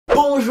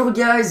Bonjour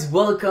guys,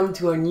 welcome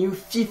to a new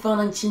FIFA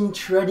 19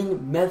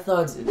 trading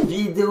methods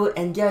video.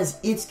 And guys,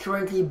 it's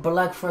currently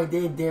Black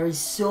Friday. There is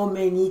so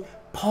many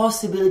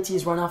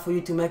possibilities right now for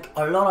you to make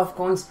a lot of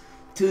coins.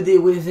 Today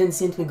with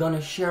Vincent, we're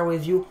gonna share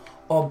with you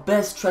our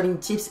best trading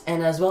tips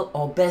and as well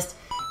our best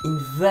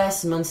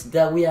investments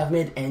that we have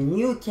made and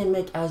you can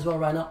make as well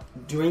right now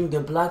during the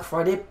Black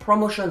Friday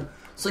promotion.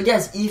 So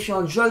guys, if you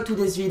enjoyed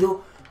today's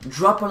video,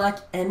 drop a like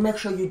and make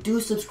sure you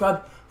do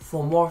subscribe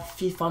for more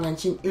FIFA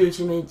 19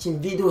 Ultimate Team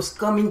videos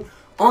coming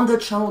on the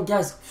channel.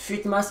 Guys,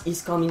 FUTMAS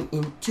is coming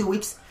in 2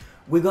 weeks.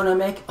 We're gonna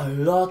make a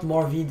lot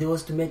more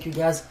videos to make you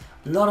guys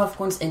a lot of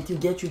coins and to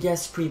get you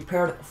guys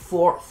prepared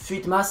for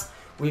FUTMAS.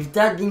 With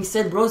that being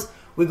said, bros,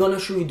 we're gonna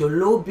show you the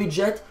low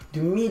budget,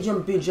 the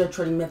medium budget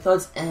trading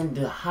methods and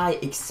the high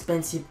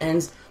expensive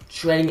ends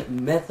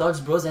trading methods,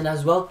 bros, and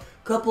as well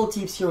couple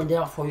tips here and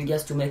there for you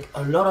guys to make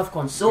a lot of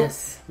coins. So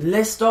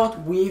let's start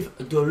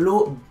with the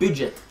low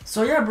budget.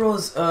 So yeah,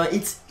 bros,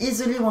 it's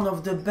easily one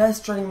of the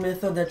best trading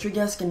method that you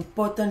guys can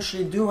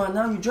potentially do right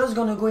now. You're just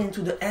gonna go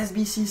into the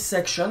SBC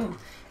section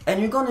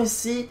and you're gonna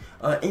see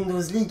in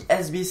those league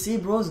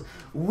SBC, bros,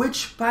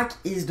 which pack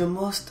is the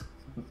most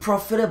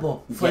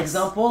profitable. For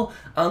example,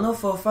 I know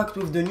for a fact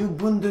with the new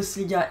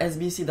Bundesliga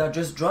SBC that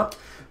just dropped,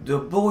 the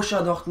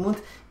Borussia Dortmund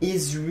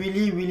is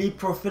really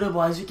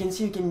profitable. As you can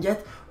see, you can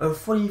get a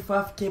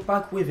 45k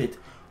pack with it.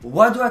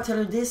 Why do I tell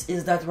you this?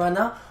 Is that right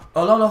now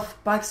a lot of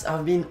packs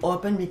have been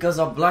open because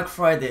of Black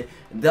Friday.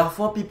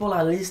 Therefore, people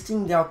are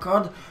listing their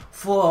card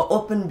for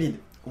open bid.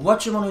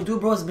 What you want to do,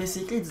 bros,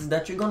 basically is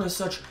that you're gonna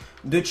search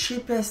the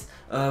cheapest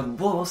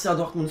Borussia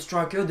Dortmund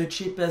striker, the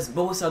cheapest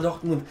Borussia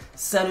Dortmund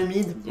center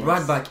mid,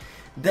 right back.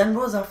 Then,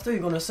 bros, after you're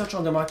gonna search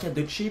on the market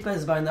the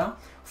cheapest by now.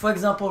 For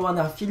example, right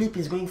now Philippe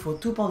is going for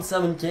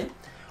 2.7k.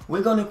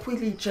 We're gonna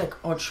quickly check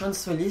our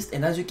transfer list,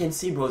 and as you can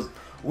see, bros,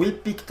 we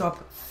picked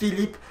up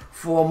Philippe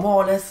for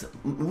more or less.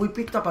 We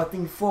picked up I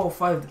think 4 or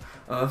 5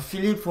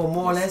 Philippe for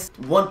more or less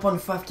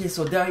 1.5k.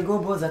 So there you go,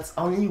 bros. That's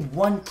only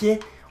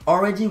 1k,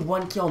 already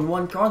 1k on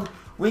one card.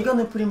 We're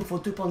gonna put him for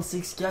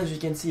 2.6k. As you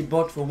can see,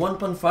 bought for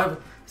 1.5,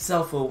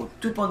 sell for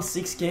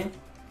 2.6k.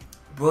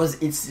 Bros,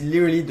 it's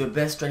literally the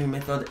best trading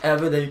method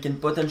ever that you can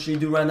potentially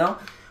do right now.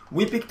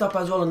 We picked up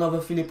as well another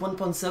Philippe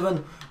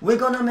 1.7. We're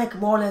gonna make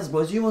more or less,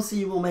 bros. You will see,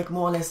 you will make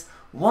more or less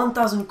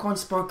 1,000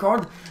 coins per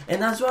card.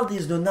 And as well,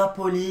 there's the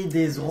Napoli,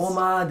 there's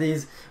Roma,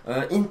 there's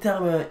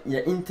Inter,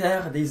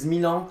 there's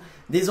Milan.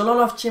 There's a lot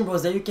of teams,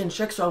 bros, that you can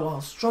check. So I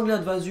will strongly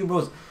advise you,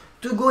 bros,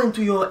 to go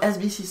into your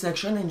SBC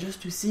section and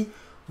just to see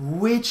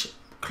which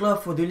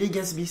club for the league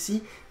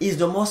SBC is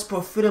the most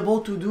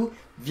profitable to do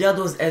via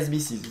those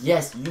SBCs.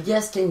 Yes, you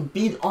guys can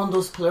bid on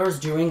those players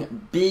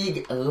during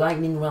big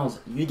lightning rounds.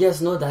 You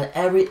guys know that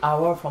every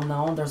hour from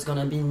now on there's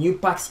gonna be new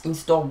packs in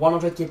store,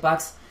 100k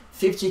packs,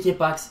 50k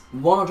packs,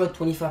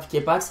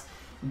 125k packs.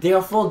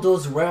 Therefore,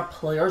 those rare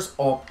players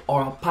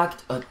are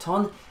packed a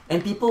ton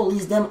and people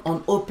list them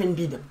on open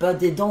bid,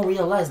 but they don't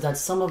realize that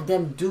some of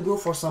them do go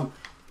for some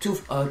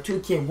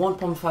 2k,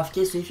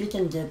 1.5k. So if you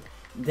can get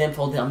them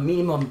for their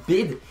minimum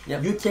bid,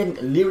 you can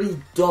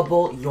literally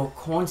double your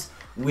coins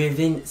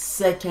within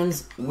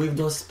seconds with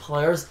those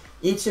players.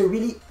 It's a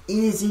really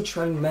easy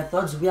trading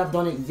method. We have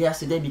done it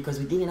yesterday because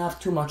we didn't have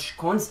too much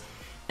coins,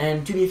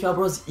 and to be fair,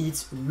 bros,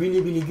 it's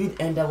really good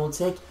and that will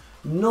take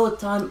no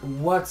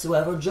time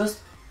whatsoever.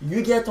 Just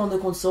you get on the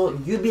console,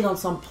 you bid on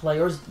some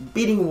players,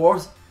 bidding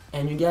wars,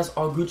 and you guys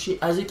are Gucci.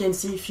 As you can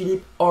see,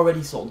 Philippe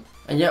already sold.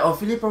 And yeah,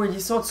 Philippe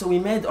already sold, so we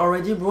made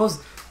already, bros,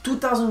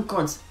 2,000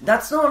 coins.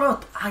 That's not a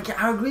lot. I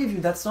agree with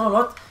you, that's not a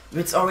lot, but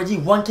it's already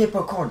 1k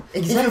per card.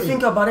 Exactly. If you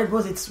think about it,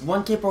 bros, it's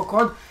 1k per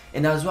card.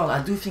 And as well,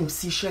 I do think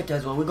Psychek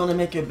as well. We're gonna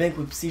make a bank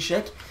with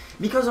Psychek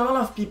because a lot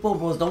of people,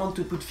 bros, don't want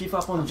to put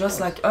FIFA points just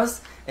like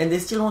us and they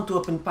still want to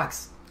open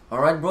packs.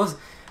 Alright, bros?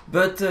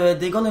 But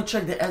they're gonna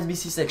check the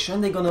SBC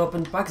section, they're gonna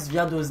open packs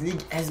via those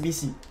league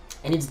SBC.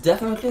 And it's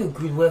definitely a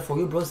good way for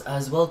you, bros,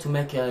 as well to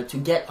make to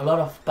get a lot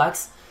of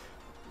packs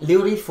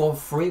literally for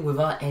free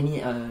without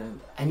any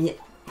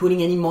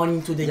putting any money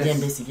into the game,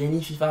 basically, any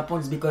FIFA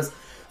points, because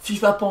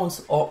FIFA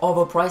points are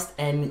overpriced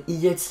and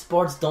EA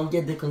Sports don't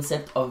get the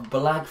concept of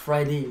Black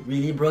Friday,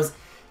 really, bros.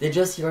 They're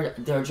just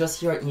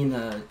here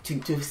in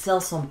to sell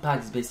some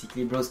packs,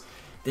 basically, bros.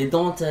 They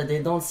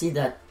don't see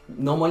that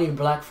normally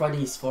Black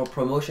Friday is for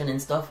promotion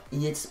and stuff.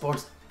 EA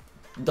Sports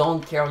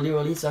don't care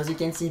literally. So as you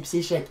can see,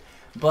 Psychek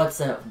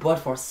bought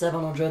for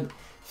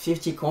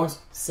 750 coins,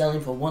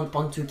 selling for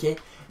 1.2k.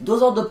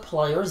 Those are the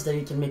players that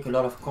you can make a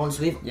lot of coins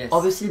with.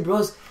 Obviously,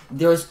 bros,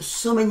 there's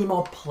so many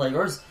more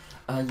players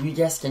you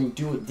guys can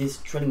do these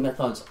trading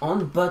methods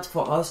on, but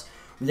for us,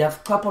 we have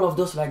a couple of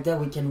those like that.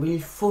 We can really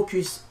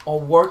focus our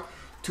work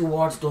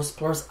towards those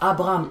players.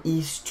 Abraham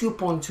is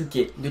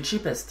 2.2k, the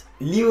cheapest.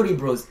 Literally,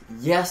 bros,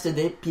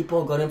 yesterday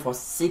people got him for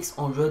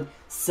 600,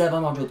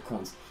 700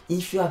 coins.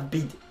 If you have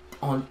bid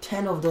on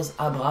 10 of those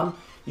Abraham,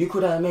 you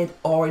could have made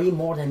already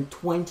more than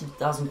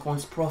 20,000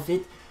 coins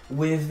profit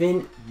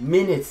within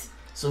minutes.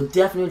 So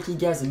definitely,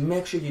 guys,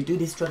 make sure you do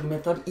this trading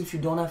method if you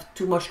don't have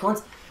too much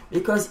coins,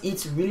 because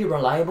it's really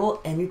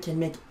reliable and you can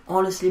make,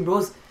 honestly,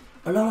 bros,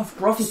 a lot of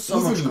profit.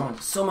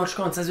 So much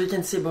coins. As you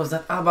can see, boss,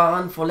 that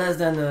Abaran for less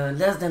than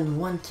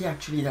 1k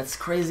actually. That's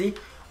crazy.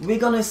 We're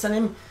gonna sell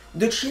him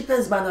the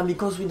cheapest banner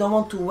because we don't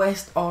want to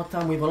waste our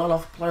time with a lot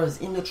of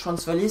players in the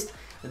transfer list.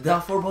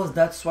 Therefore, boss,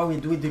 that's why we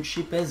do it the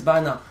cheapest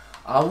banner.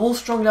 I will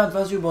strongly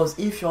advise you, boss,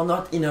 if you're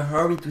not in a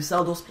hurry to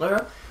sell those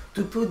players,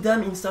 to put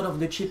them instead of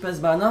the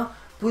cheapest banner.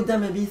 Put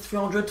them maybe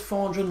 300,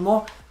 400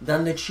 more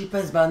than the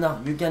cheapest banner.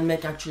 You can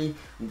make actually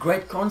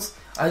great coins,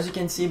 as you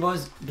can see,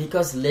 boys.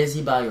 Because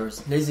lazy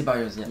buyers,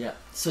 yeah.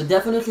 So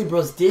definitely,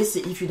 bros, this,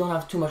 if you don't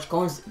have too much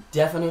coins,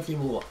 definitely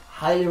will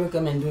highly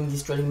recommend doing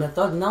this trading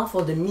method. Now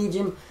for the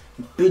medium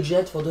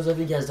budget, for those of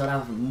you guys that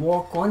have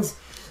more coins.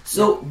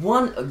 So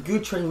one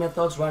good trading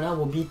method right now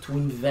will be to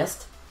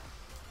invest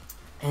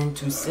and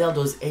to sell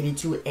those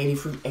 82,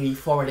 83,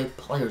 84 rated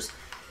players.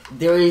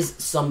 There is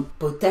some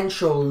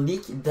potential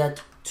leak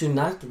that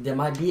tonight there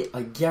might be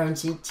a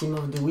guaranteed team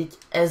of the week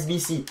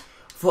SBC.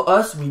 For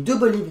us, we do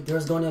believe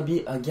there's gonna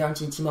be a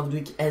guaranteed team of the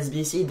week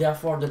SBC.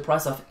 Therefore, the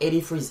price of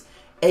 83s,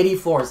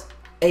 84s,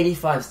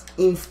 85s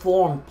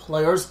informed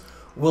players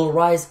will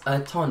rise a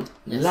ton.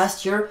 Yes.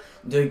 Last year,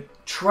 the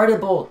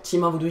tradable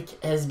team of the week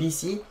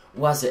SBC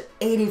was an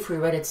 83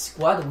 rated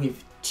squad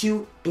with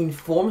 2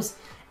 informs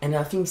and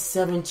I think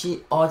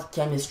 70 odd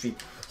chemistry.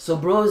 So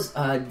bros,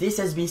 this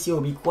SBC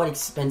will be quite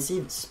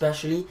expensive,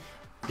 especially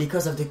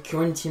because of the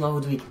current team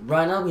of the week.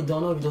 Right now, we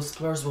don't know if those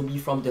players will be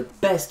from the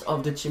best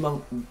of the team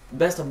of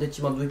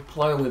the week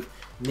player with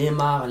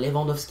Neymar,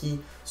 Lewandowski,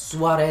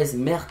 Suarez,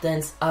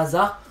 Mertens,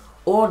 Hazard,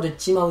 or the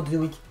team of the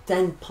week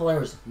 10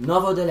 players.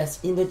 Nevertheless,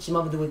 in the team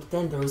of the week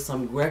 10, there is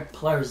some great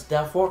players.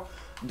 Therefore,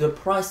 the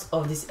price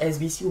of this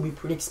SBC will be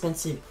pretty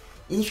expensive.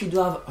 If you do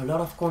have a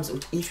lot of coins,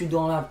 if you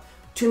don't have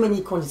too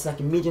many coins, it's like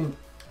a medium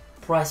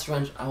price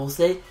range, I will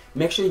say.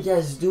 Make sure you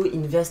guys do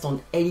invest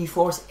on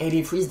 84s,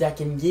 83s that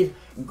can give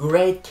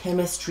great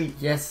chemistry.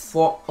 Yes,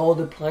 for all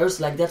the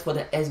players like that. For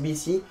the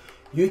SBC,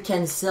 you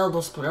can sell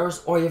those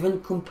players or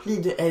even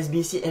complete the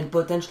SBC and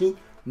potentially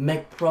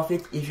make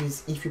profit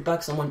if you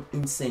pack someone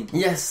insane.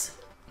 Yes.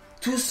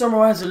 To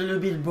summarize a little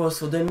bit, bros,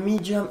 so the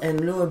medium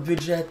and lower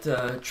budget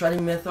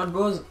trading method,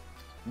 bros,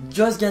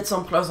 just get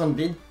some players on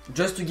bid.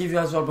 Just to give you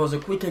as well, bros, a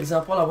quick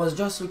example, I was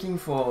just looking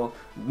for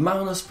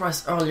Mariano's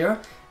price earlier,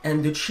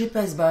 and the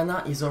cheapest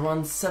banner is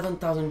around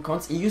 7,000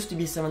 coins. It used to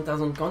be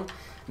 7,000 coins.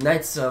 Now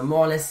it's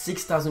more or less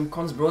 6,000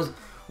 coins, bros,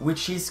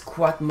 which is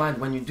quite mad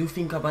when you do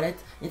think about it.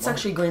 It's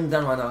actually going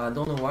down right now. I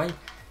don't know why.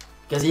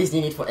 Because he's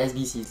needed for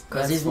SBCs.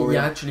 Because he's needed,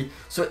 yeah, actually.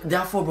 So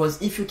therefore, bros,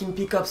 if you can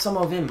pick up some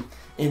of him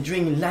and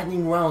during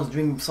lightning rounds,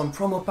 during some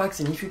promo packs,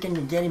 and if you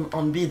can get him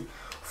on bid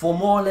for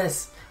more or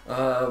less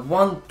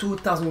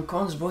 1,000-2,000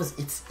 coins, bros,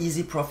 it's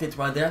easy profit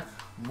right there.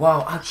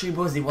 Wow, actually,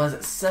 bros, it was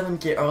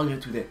 7k earlier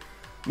today.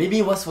 Maybe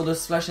it was for the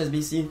Flash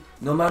SBC.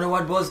 No matter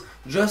what, bros,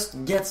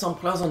 just get some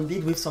players on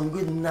bid with some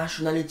good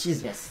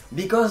nationalities. Yes.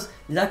 Because,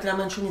 like I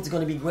mentioned, it's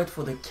gonna be great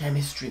for the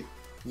chemistry.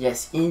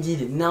 Yes,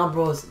 indeed. Now,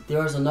 bros,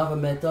 there's another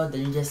method that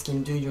you guys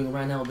can do during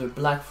right now the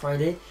Black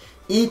Friday.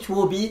 It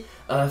will be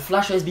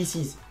Flash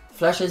SBCs.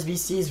 Flash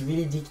SBCs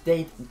really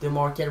dictate the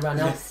market right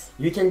now. Yes.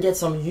 You can get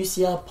some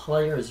UCL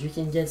players. You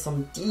can get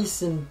some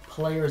decent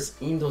players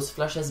in those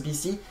Flash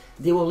SBC.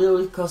 They will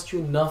literally cost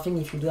you nothing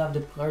if you do have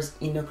the players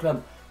in the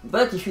club.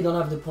 But if you don't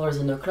have the players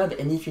in the club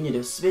and if you need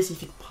a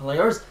specific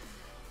players,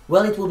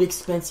 well, it will be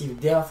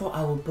expensive. Therefore,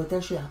 I will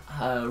potentially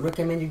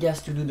recommend you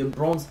guys to do the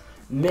bronze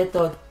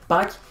method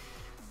pack.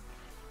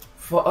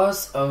 For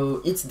us,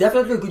 it's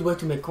definitely a good way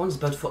to make coins,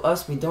 but for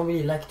us, we don't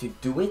really like to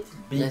do it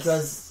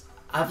because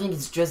I think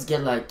it's just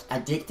get like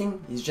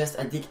addicting. It's just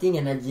addicting,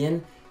 and at the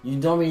end, you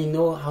don't really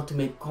know how to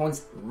make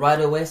coins right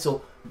away.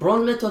 So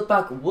bronze method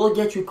pack will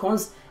get you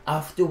coins.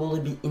 After will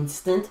it be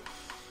instant?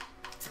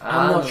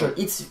 I'm not sure.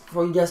 It's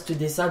for you guys to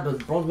decide,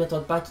 but bronze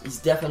method pack is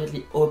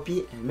definitely OP,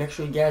 and make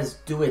sure you guys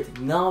do it.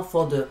 Now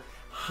for the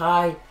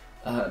high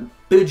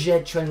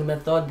budget trading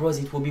method, bros,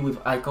 it will be with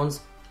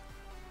icons,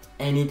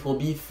 and it will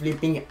be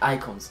flipping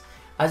icons.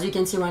 As you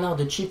can see right now,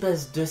 the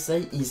cheapest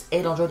Desai is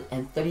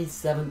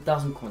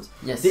 837,000 coins.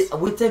 Yes.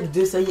 We take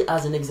Desai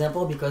as an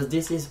example because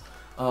this is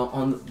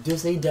on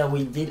Desai that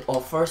we did our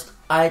first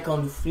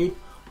icon flip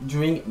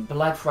during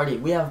Black Friday.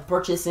 We have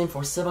purchased him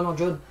for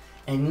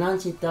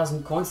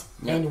 790,000 coins,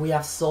 and we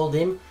have sold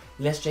him.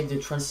 Let's check the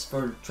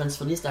transfer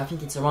list. I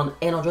think it's around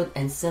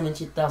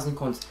 870,000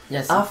 coins.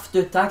 Yes.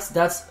 After tax,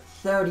 that's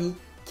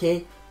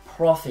 30k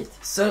profit.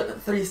 So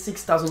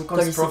 36,000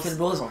 coins profit,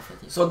 bros.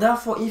 So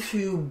therefore, if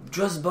you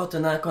just bought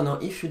an icon,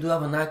 or if you do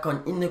have an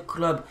icon in the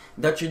club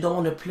that you don't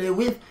want to play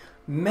with,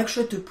 make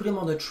sure to put him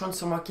on the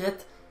transfer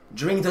market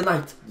during the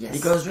night. Yes.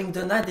 Because during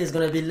the night there's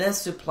gonna be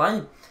less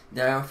supply.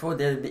 Therefore,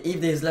 if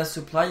there's less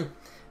supply,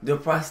 the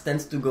price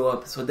tends to go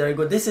up. So there you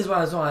go. This is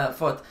why I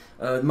thought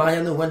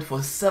Mariano went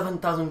for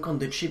 7,000 coins,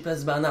 the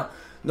cheapest banner,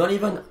 not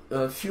even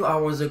a few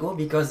hours ago,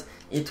 because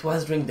it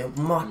was during the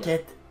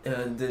market,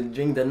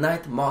 during the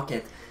night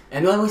market.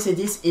 And when we say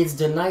this, it's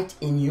the night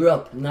in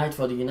Europe, night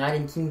for the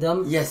United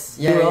Kingdom. Yes,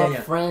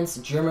 Europe, France,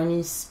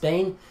 Germany,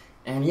 Spain.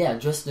 And yeah,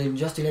 just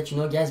to let you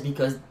know, guys,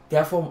 because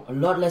therefore a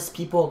lot less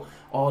people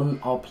are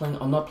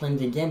not playing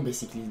the game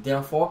basically.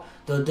 Therefore,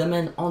 the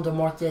demand on the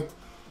market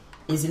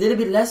is a little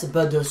bit less,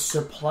 but the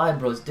supply,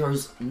 bros, there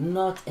is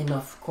not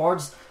enough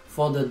cards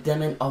for the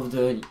demand of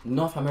the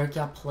North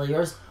America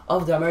players,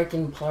 of the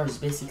American players,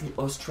 basically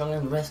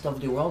Australian, rest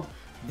of the world.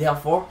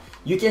 Therefore,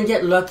 you can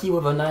get lucky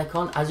with an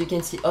icon. As you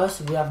can see,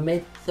 we have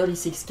made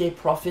 36k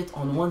profit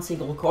on one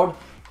single card.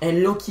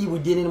 And low-key, we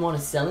didn't want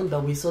to sell it,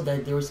 but we saw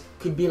that there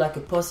could be like a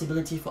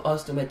possibility for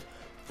us to make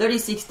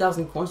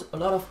 36,000 coins, a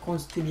lot of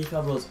coins to be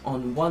fair, bros,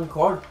 on one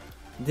card.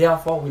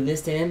 Therefore, we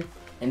listed him,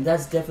 and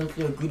that's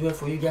definitely a good way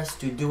for you guys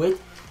to do it.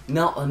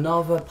 Now,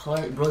 another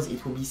player, bros,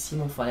 it will be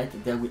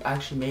Twinsfifahd, that we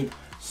actually made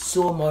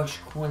so much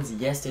coins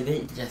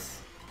yesterday.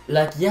 Yes.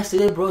 Like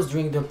yesterday, bros,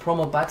 during the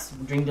promo packs,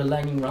 during the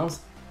lightning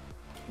rounds,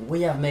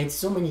 we have made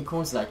so many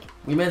coins, like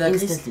we made at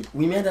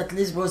instantly.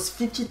 least was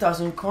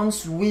 50,000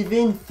 coins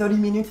within 30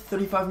 minutes,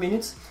 35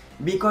 minutes,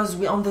 because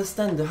we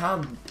understand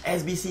how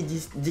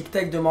SBC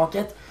dictate the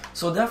market.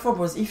 So therefore,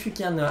 bros, if you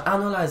can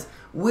analyze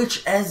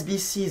which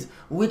SBCs,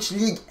 which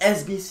league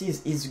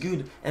SBCs is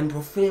good and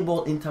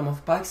profitable in terms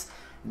of packs,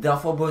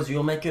 therefore, bros,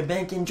 you'll make a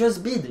bank and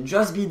just be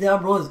there,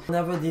 bros.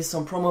 Whenever there's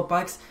some promo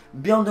packs,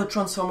 be on the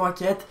transfer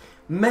market,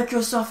 make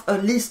yourself a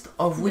list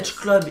of which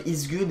club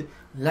is good.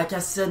 Like I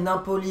said,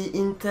 Napoli,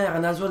 Inter,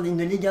 and as well in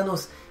the Liga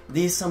NOS,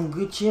 there's some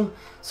good team.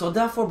 So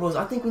therefore, bros,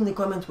 I think in the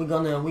comments we're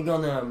gonna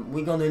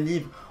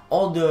leave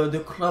all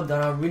the clubs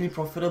that are really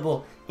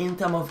profitable in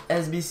terms of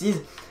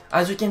SBCs.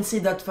 As you can see,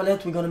 that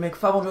Fallet, we're gonna make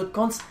 500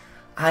 coins.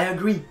 I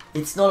agree,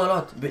 it's not a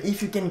lot, but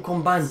if you can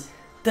combine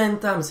 10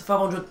 times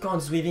 500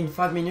 coins within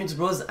 5 minutes,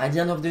 bros, at the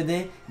end of the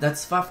day,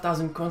 that's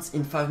 5,000 coins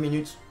in 5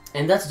 minutes.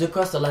 And that's the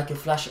cost of like a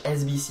flash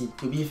SBC.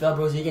 To be fair,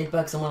 bros, you can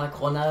pack someone like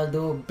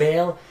Ronaldo,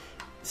 Bale.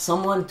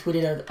 Someone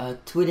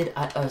tweeted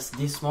at us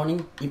this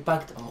morning. He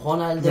packed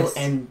Ronaldo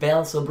and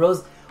Bale. So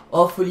bros,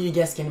 hopefully you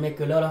guys can make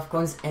a lot of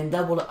coins, and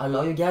that will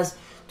allow you guys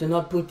to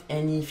not put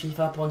any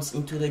FIFA points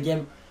into the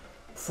game.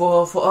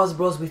 For us,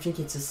 bros, we think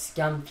it's a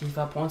scam,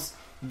 FIFA points.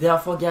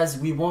 Therefore, guys,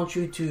 we want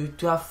you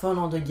to have fun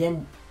on the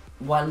game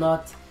while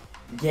not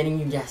getting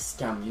you guys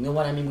scammed. You know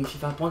what I mean with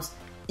FIFA points.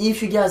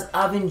 If you guys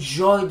have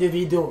enjoyed the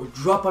video,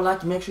 drop a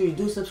like. Make sure you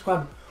do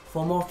subscribe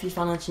for more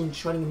FIFA 19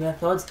 trading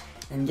methods.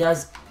 And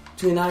guys,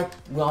 tonight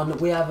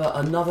we have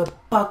another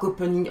pack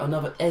opening,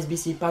 another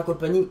SBC pack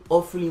opening,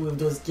 hopefully with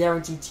those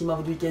guaranteed team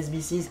of the week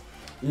SBCs.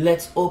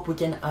 Let's hope we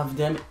can have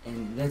them,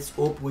 and let's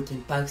hope we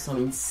can pack some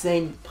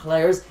insane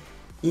players.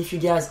 If you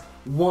guys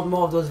want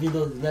more of those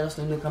videos, let us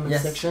know in the comment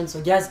section.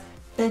 So guys,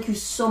 thank you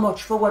so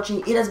much for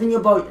watching. It has been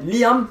your boy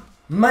Liam.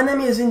 My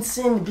name is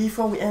Insane.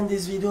 Before we end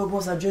this video,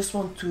 boss, I just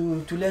want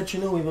to let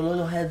you know with a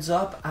little heads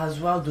up as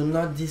well, do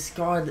not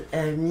discard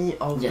any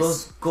of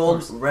those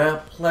gold rare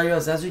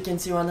players. As you can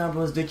see right now,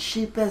 bros, the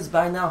cheapest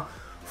by now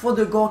for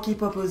the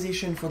goalkeeper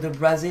position, for the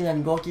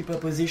Brazilian goalkeeper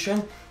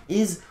position,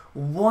 is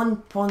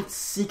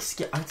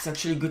 1.6k. It's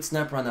actually a good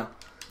snap right now.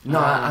 No,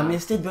 I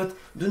missed it, but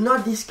do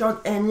not discard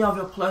any of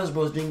your players,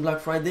 bros, during Black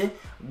Friday.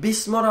 Be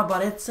smart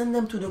about it. Send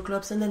them to the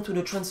club, send them to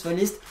the transfer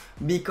list,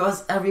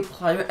 because every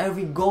player,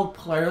 every gold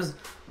players,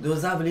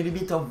 those have a little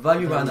bit of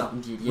value right now.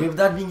 Indeed, with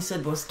that being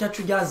said, bros, catch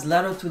you guys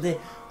later today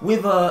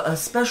with a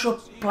special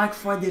Black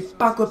Friday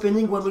pack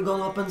opening where we're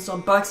gonna open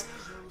some packs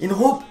in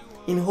hope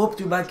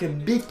to back a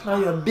big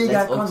player, a big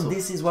icon.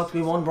 This is what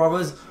we want,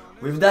 brothers.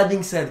 With that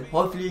being said,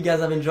 hopefully you guys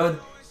have enjoyed.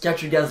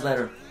 Catch you guys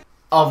later.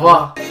 Au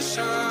revoir.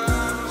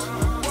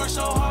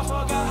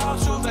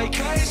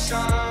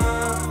 Vacation.